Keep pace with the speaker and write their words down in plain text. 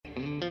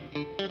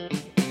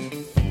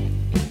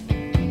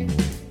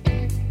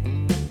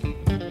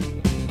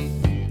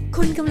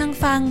คุณกำลัง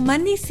ฟัง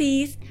Money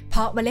Seeds เพ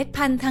าะเมล็ด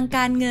พันธุ์ทางก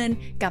ารเงิน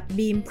กับ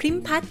บีมพริม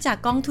พัฒน์จาก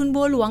กองทุน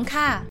บัวหลวง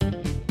ค่ะ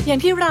อย่าง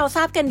ที่เราท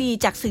ราบกันดี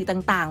จากสื่อ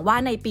ต่างๆว่า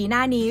ในปีหน้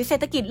านี้เศร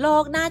ษฐกิจโล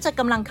กน่าจะ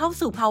กำลังเข้า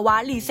สู่ภาวะ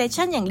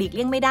recession อย่างหลีกเ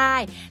ลี่ยงไม่ได้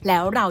แล้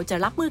วเราจะ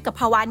รับมือกับ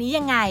ภาวะนี้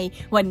ยังไง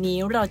วันนี้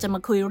เราจะมา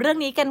คุยเรื่อง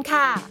นี้กัน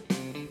ค่ะ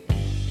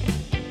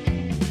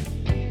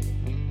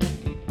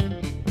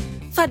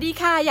สวัสดี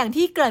ค่ะอย่าง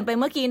ที่เกริ่นไป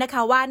เมื่อกี้นะค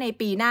ะว่าใน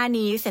ปีหน้า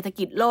นี้เศรษฐ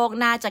กิจโลก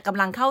น่าจะก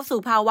ำลังเข้าสู่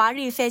ภาวะ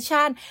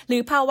recession หรื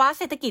อภาวะเ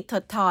ศรษฐกิจถ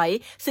ดถอย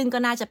ซึ่งก็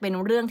น่าจะเป็น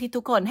เรื่องที่ทุ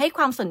กคนให้ค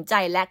วามสนใจ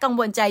และกัง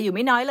วลใจอยู่ไ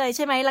ม่น้อยเลยใ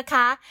ช่ไหมล่ะค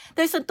ะโด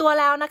ยส่วนตัว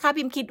แล้วนะคะ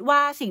พิมคิดว่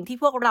าสิ่งที่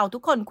พวกเราทุ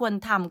กคนควร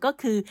ทำก็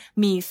คือ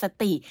มีส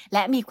ติแล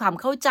ะมีความ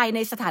เข้าใจใน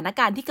สถาน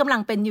การณ์ที่กำลั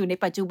งเป็นอยู่ใน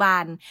ปัจจุบั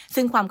น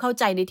ซึ่งความเข้า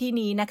ใจในที่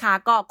นี้นะคะ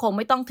ก็คงไ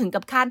ม่ต้องถึง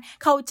กับขั้น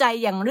เข้าใจ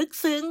อย่างลึก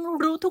ซึ้ง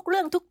รู้ทุกเ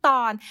รื่องทุกต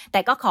อนแต่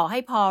ก็ขอให้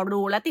พอ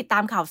รู้และติดตา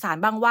มข่าวสาร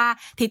บ้างว่า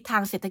ทิศทา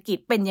งเศรษฐกิจ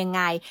เป็นยังไ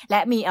งและ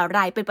มีอะไร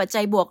เป็นปัจ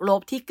จัยบวกล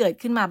บที่เกิด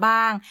ขึ้นมาบ้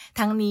าง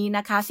ทั้งนี้น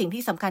ะคะสิ่ง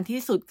ที่สำคัญที่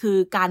สุดคือ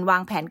การวา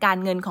งแผนการ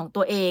เงินของ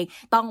ตัวเอง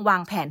ต้องวา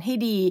งแผนให้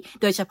ดี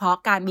โดยเฉพาะ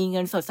การมีเ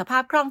งินสดสภา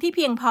พคล่องที่เ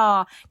พียงพอ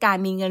การ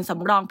มีเงินส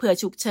ำรองเผื่อ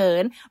ฉุกเฉิ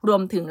นรว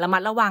มถึงระมั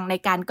ดระวังใน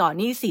การก่อห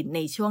นี้สินใน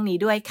ช่วงนี้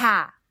ด้วยค่ะ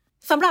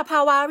สำหรับภ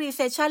าวะ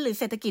recession หรือ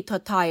เศรษฐกิจถ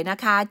ดถอยนะ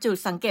คะจุด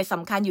สังเกตส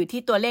ำคัญอยู่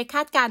ที่ตัวเลขค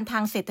าดการณ์ทา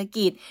งเศรษฐ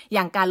กิจอ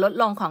ย่างการลด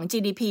ลงของ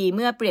GDP เ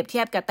มื่อเปรียบเที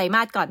ยบกับไตรม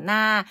าสก่อนหน้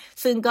า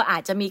ซึ่งก็อา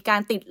จจะมีกา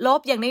รติดลบ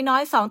อย่างน้อ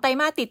ยๆ2ไตร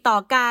มาสติดต่อ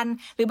กัน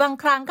หรือบาง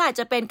ครั้งก็อาจ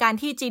จะเป็นการ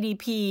ที่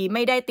GDP ไ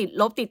ม่ได้ติด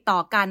ลบติดต่อ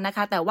กันนะค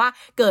ะแต่ว่า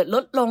เกิดล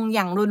ดลงอ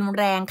ย่างรุน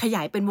แรงขย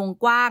ายเป็นวง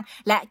กว้าง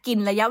และกิน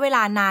ระยะเวล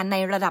านานใน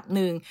ระดับห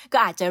นึ่งก็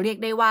อาจจะเรียก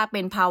ได้ว่าเ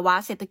ป็นภาวะ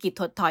เศรษฐกิจ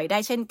ถดถอยได้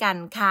เช่นกัน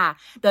ค่ะ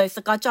โดยส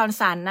กอตต์ จอห์น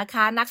สันนะค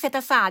ะนักเศรษฐ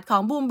ศาสตร์ขอ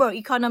ง Bloomberg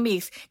Economics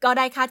ก็ไ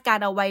ด้คาดการ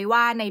ณ์เอาไว้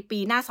ว่าในปี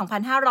หน้า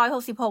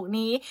 2566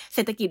 นี้เศ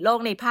รษฐกิจโลก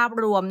ในภาพ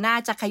รวมน่า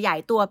จะขยาย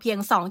ตัวเพียง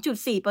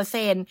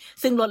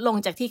 2.4% ซึ่งลดลง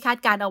จากที่คาด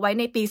การณ์เอาไว้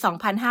ในปี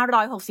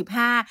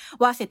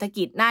 2565 ว่าเศรษฐ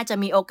กิจน่าจะ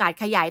มีโอกาส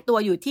ขยายตัว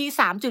อยู่ที่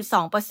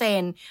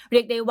 3.2% เรี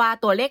ยกได้ว่า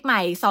ตัวเลขให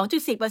ม่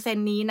 2.4%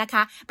 นี้นะค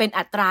ะเป็น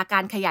อัตรากา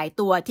รขยาย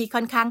ตัวที่ค่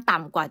อนข้างต่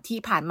ำกว่าที่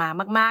ผ่านมา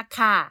มาก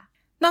ๆค่ะ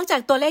นอกจา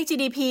กตัวเลข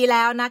GDP แ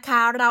ล้วนะคะ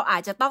เราอา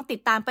จจะต้องติด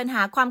ตามปัญห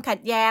าความขัด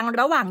แย้ง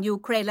ระหว่างยู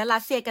เครนและรั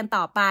สเซียกัน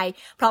ต่อไป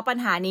เพราะปัญ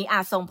หานี้อ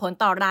าจส่งผล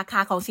ต่อราคา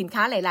ของสินค้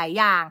าหลายๆ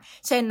อย่าง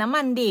เช่นน้ำ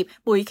มันดิบ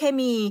ปุ๋ยเค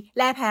มีแ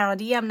ร่แพโร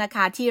เดียมนะค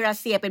ะที่รัส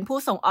เซียเป็นผู้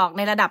ส่งออกใ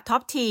นระดับท็อ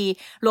ปที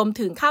รวม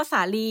ถึงข้าวส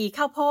าลี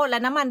ข้าวโพดและ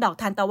น้ำมันดอก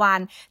ทานตะวัน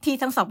ที่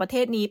ทั้งสองประเท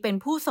ศนี้เป็น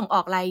ผู้ส่งอ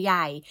อกรายให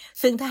ญ่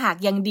ซึ่งถ้าหาก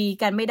ยังดี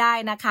กันไม่ได้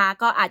นะคะ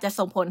ก็อาจจะ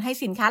ส่งผลให้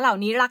สินค้าเหล่า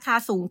นี้ราคา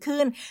สูง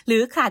ขึ้นหรื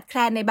อขาดแคล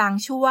นในบาง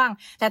ช่วง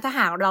และถ้าห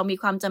ากเรามี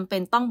ความจำเป็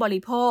นต้องบริ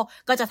โภค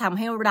ก็จะทำใ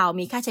ห้เรา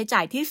มีค่าใช้จ่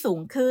ายที่สูง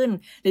ขึ้น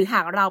หรือห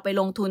ากเราไป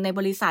ลงทุนใน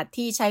บริษัท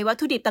ที่ใช้วัต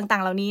ถุดิบต่า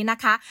งๆเหล่านี้นะ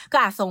คะก็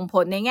อาจส่งผ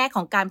ลในแง่ข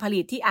องการผลิ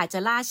ตที่อาจจะ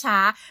ล่าช้า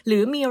หรื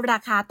อมีรา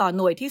คาต่อห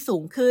น่วยที่สู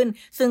งขึ้น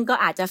ซึ่งก็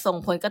อาจจะส่ง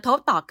ผลกระทบ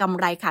ต่อกำ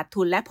ไรขาด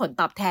ทุนและผล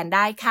ตอบแทนไ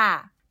ด้ค่ะ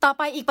ต่อ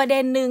ไปอีกประเด็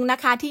นหนึ่งนะ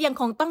คะที่ยัง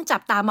คงต้องจั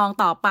บตามอง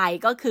ต่อไป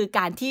ก็คือก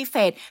ารที่เฟ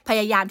ดพ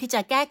ยายามที่จ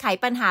ะแก้ไข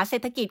ปัญหาเศร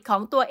ษฐกิจขอ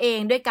งตัวเอง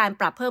ด้วยการ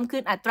ปรับเพิ่มขึ้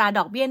นอัตราด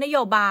อกเบี้ยนโย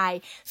บาย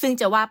ซึ่ง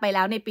จะว่าไปแ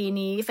ล้วในปี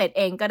นี้เฟดเ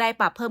องก็ได้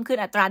ปรับเพิ่มขึ้น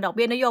อัตราดอกเ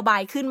บี้ยนโยบา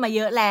ยขึ้นมาเ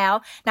ยอะแล้ว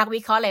นักวิ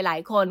เคราะห์หลาย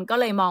ๆคนก็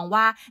เลยมอง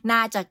ว่าน่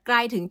าจะใก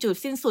ล้ถึงจุด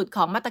สิ้นสุดข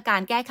องมาตรการ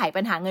แก้ไข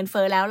ปัญหาเงินเ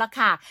ฟ้อแล้วล่ะ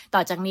ค่ะต่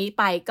อจากนี้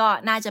ไปก็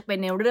น่าจะเป็น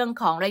ในเรื่อง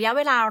ของระยะเ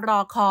วลารอ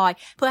คอย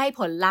เพื่อให้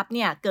ผลลัพธ์เ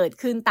นี่ยเกิด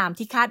ขึ้นตาม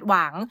ที่คาดห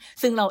วัง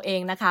ซึ่งเราเอ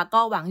งนะคะ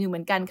ก็หวังอยู่เห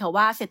มือนกันค่ะ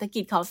ว่าเศรษฐ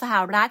กิจของสห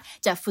รัฐ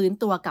จะฟื้น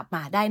ตัวกลับม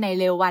าได้ใน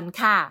เร็ววัน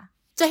ค่ะ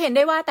จะเห็นไ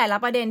ด้ว่าแต่ละ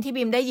ประเด็นที่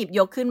บิมได้หยิบย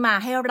กขึ้นมา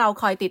ให้เรา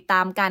คอยติดต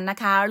ามกันนะ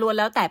คะล้วน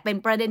แล้วแต่เป็น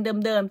ประเด็น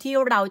เดิมๆที่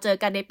เราเจอ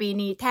กันในปี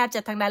นี้แทบจ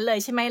ะทั้งนั้นเลย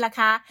ใช่ไหมล่ะ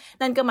คะ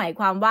นั่นก็หมาย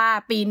ความว่า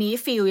ปีนี้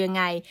ฟีลยัง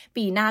ไง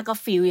ปีหน้าก็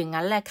ฟีลอย่าง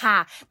นั้นแหละค่ะ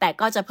แต่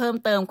ก็จะเพิ่ม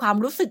เติมความ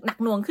รู้สึกหนัก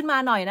หน่วงขึ้นมา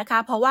หน่อยนะคะ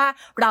เพราะว่า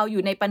เราอ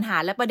ยู่ในปัญหา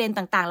และประเด็น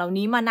ต่างๆเหล่า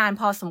นี้มานาน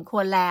พอสมค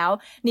วรแล้ว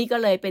นี่ก็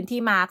เลยเป็นที่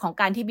มาของ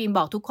การที่บิมบ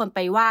อกทุกคนไป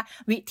ว่า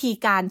วิธี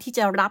การที่จ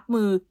ะรับ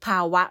มือภา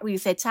วะ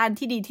recession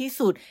ที่ดีที่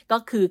สุดก็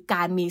คือก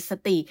ารมีส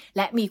ติแ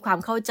ละมีความ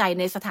เข้าใจ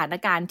ในสถาน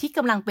การณ์ที่ก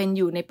ำลังเป็นอ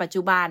ยู่ในปัจ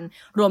จุบัน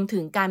รวมถึ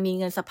งการมี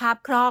เงินสภาพ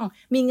คล่อง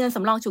มีเงินส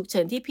ำรองฉุกเ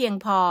ฉินที่เพียง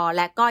พอแ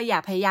ละก็อย่า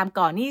พยายาม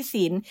ก่อหนี้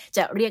สินจ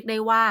ะเรียกได้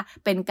ว่า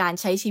เป็นการ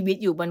ใช้ชีวิต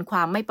อยู่บนคว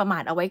ามไม่ประมา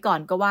ทเอาไว้ก่อน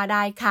ก็ว่าไ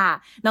ด้ค่ะ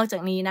นอกจา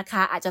กนี้นะค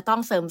ะอาจจะต้อ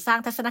งเสริมสร้าง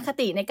ทัศนค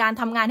ติในการ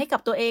ทำงานให้กั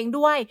บตัวเอง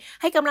ด้วย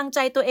ให้กำลังใจ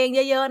ตัวเอง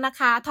เยอะๆนะ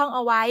คะท่องเอ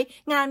าไว้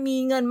งานมี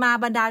เงินมา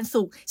บันดาล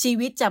สุขชี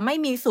วิตจะไม่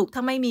มีสุขถ้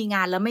าไม่มีง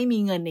านและไม่มี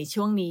เงินใน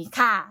ช่วงนี้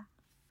ค่ะ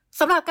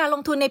สำหรับการล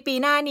งทุนในปี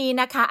หน้านี้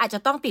นะคะอาจจะ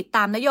ต้องติดต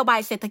ามนโยบาย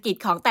เศรษฐกิจ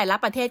ของแต่ละ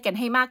ประเทศกัน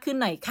ให้มากขึ้น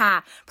หน่อยค่ะ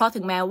เพราะถึ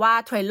งแม้ว่า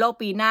เทรนด์โลก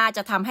ปีหน้าจ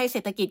ะทำให้เศร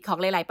ษฐกิจของ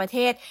หลายๆประเท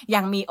ศ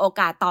ยังมีโอ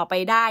กาสต่อไป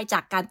ได้จา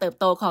กการเติบ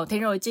โตของเทค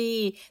โนโลยี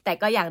แต่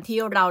ก็อย่างที่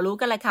เรารู้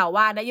กันเลยค่ะ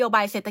ว่านโยบ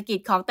ายเศรษฐกิจ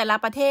ของแต่ละ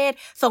ประเทศ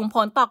ส่งผ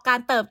ลต่อการ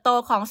เติบโต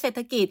ของเศรษฐ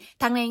กิจ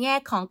ทั้งในแง่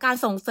ของการ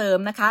ส่งเสริม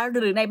นะคะห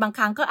รือในบางค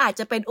รั้งก็อาจ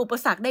จะเป็นอุป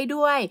สรรคได้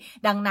ด้วย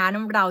ดังนั้น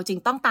เราจึง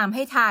ต้องตามใ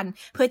ห้ทัน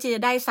เพื่อที่จะ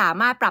ได้สา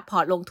มารถปรับพอ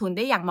ร์ตลงทุนไ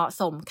ด้อย่างเหมาะ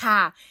สมค่ะ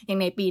อย่าง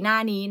ในปีหน้า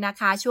นี้ นะ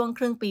คะช่วงค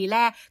รึ่งปีแร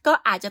กก็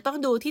อาจจะต้อง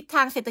ดูทิศท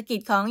างเศรษฐกิจ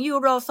ของยู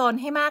โรโซน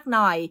ให้มากห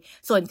น่อย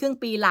ส่วนครึ่ง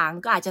ปีหลัง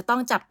ก็อาจจะต้อ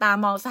งจับตา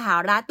มองสห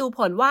รัฐดูผ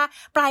ลว่า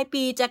ปลาย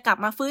ปีจะกลับ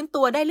มาฟื้น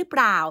ตัวได้หรือเป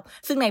ล่า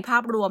ซึ่งในภา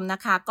พรวมน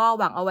ะคะก็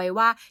หวังเอาไว้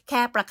ว่าแ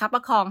ค่ประคับปร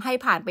ะคองให้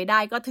ผ่านไปได้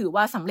ก็ถือ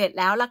ว่าสำเร็จ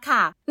แล้วล่ะค่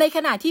ะในข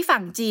ณะที่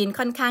ฝั่งจีน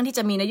ค่อนข้างที่จ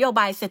ะมีนโยบ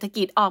ายเศรษฐ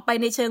กิจออกไป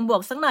ในเชิงบว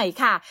กสักหน่อย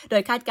ค่ะโด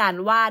ยคาดการ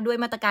ณ์ว่าด้วย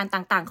มาตรการ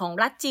ต่างๆของ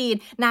รัฐจีน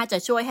น่าจะ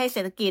ช่วยให้เศ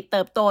รษฐกิจเ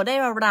ติบโตได้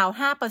ราวๆ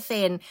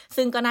 5%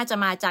 ซึ่งก็น่าจะ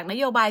มาจากน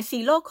โยบายซี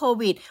โร่โค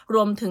วิดร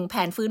วมถึงแผ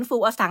นฟื้นฟู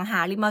อสังหา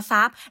ริมท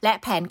รัพย์และ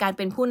แผนการเ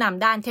ป็นผู้น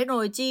ำด้านเทคโน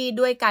โลยี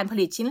ด้วยการผ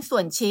ลิตชิ้นส่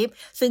วนชิป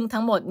ซึ่ง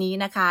ทั้งหมดนี้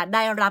นะคะไ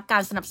ด้รับกา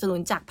รสนับสนุน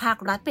จากภาค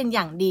รัฐเป็นอ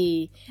ย่างดี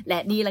และ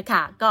นี่แหละค่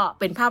ะก็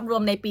เป็นภาพรว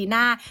มในปีห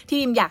น้าที่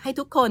อยากให้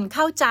ทุกคนเ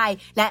ข้าใจ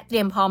และเตรี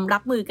ยมพร้อมรั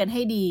บมือกันใ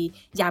ห้ดี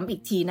ย้ำอี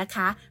กทีนะค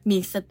ะมี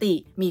สติ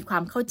มีควา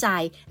มเข้าใจ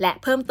และ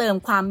เพิ่มเติม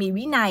ความมี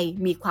วินัย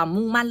มีความ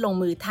มุ่งมั่นลง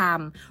มือท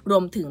ำรว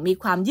มถึงมี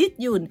ความยืด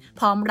หยุ่น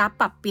พร้อมรับ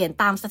ปรับเปลี่ยน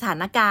ตามสถา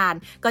นการณ์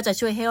ก็จะ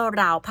ช่วยให้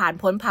เราผ่าน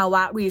พ้นภาว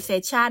ะ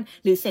recession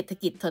หรือเศรษฐ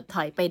กิจถดถ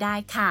อยไปได้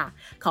ค่ะ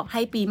ขอใ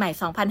ห้ปีใหม่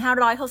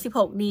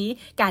 2566 นี้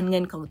การเงิ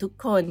นของทุก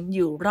คนอ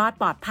ยู่รอด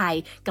ปลอดภัย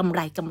กำ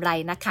ไร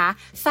นะคะ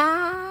สา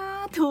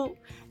ธุ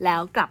แล้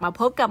วกลับมา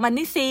พบกับมัน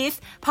นี่ซีส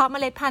เพราะเม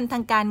ล็ดพันธุ์ทา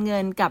งการเงิ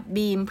นกับ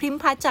บีมพริม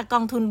พัฒน์จากก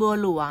องทุนบัว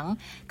หลวง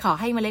ขอ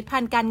ให้เมล็ดพั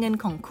นธุ์การเงิน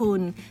ของคุ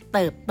ณเ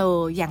ติบโต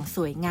อย่างส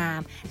วยงาม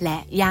และ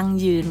ยั่ง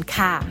ยืน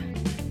ค่ะ